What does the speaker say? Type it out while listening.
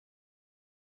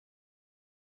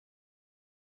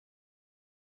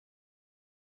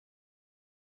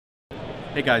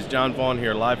Hey guys, John Vaughan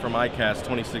here, live from ICAST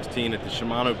 2016 at the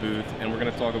Shimano booth, and we're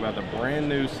going to talk about the brand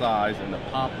new size in the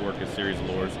Pop ORCA series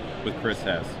lures with Chris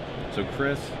Hess. So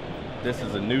Chris, this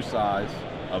is a new size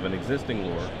of an existing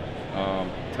lure.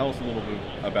 Tell us a little bit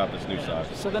about this new size.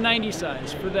 So the 90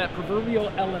 size, for that proverbial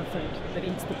elephant that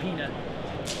eats the peanut,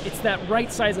 it's that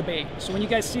right size of bait. So when you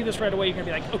guys see this right away, you're going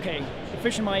to be like, okay, the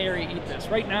fish in my area eat this.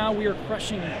 Right now, we are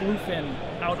crushing bluefin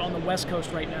out on the West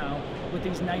Coast right now with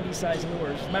these 90 size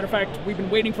lures. Matter of fact, we've been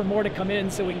waiting for more to come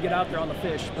in so we can get out there on the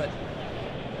fish. But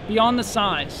beyond the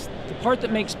size, the part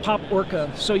that makes Pop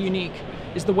ORCA so unique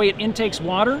is the way it intakes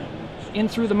water in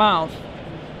through the mouth,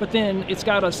 but then it's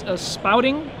got a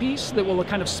spouting piece that will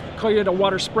kind of create a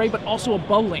water spray, but also a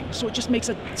bubbling. So it just makes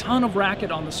a ton of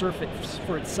racket on the surface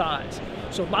for its size.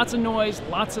 So lots of noise,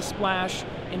 lots of splash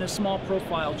in a small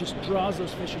profile just draws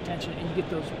those fish attention, and you get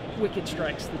those wicked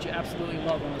strikes that you absolutely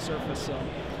love on the surface. So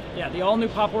yeah, the all new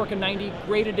Pop ORCA 90,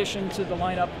 great addition to the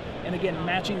lineup, and again,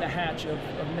 matching the hatch of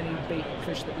many bait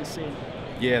fish that we see.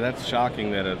 Yeah, that's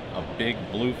shocking that a big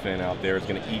bluefin out there is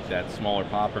going to eat that smaller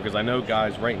popper, because I know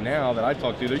guys right now that I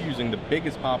talk to, they're using the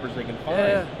biggest poppers they can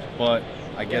find, but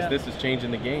I guess this is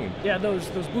changing the game. Yeah, those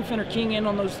bluefin are keying in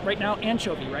on those right now.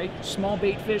 Anchovy, right? Small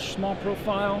bait fish, small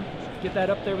profile, get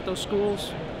that up there with those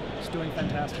schools. It's doing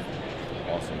fantastic.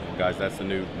 Awesome. Well, guys, that's the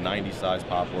new 90 size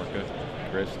Pop ORCA.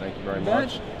 Chris, thank you very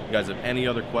much. If you guys have any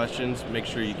other questions, make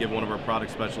sure you give one of our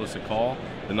product specialists a call.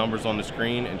 The number's on the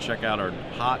screen, and check out our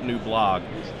hot new blog,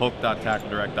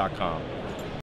 hook.tackledirect.com.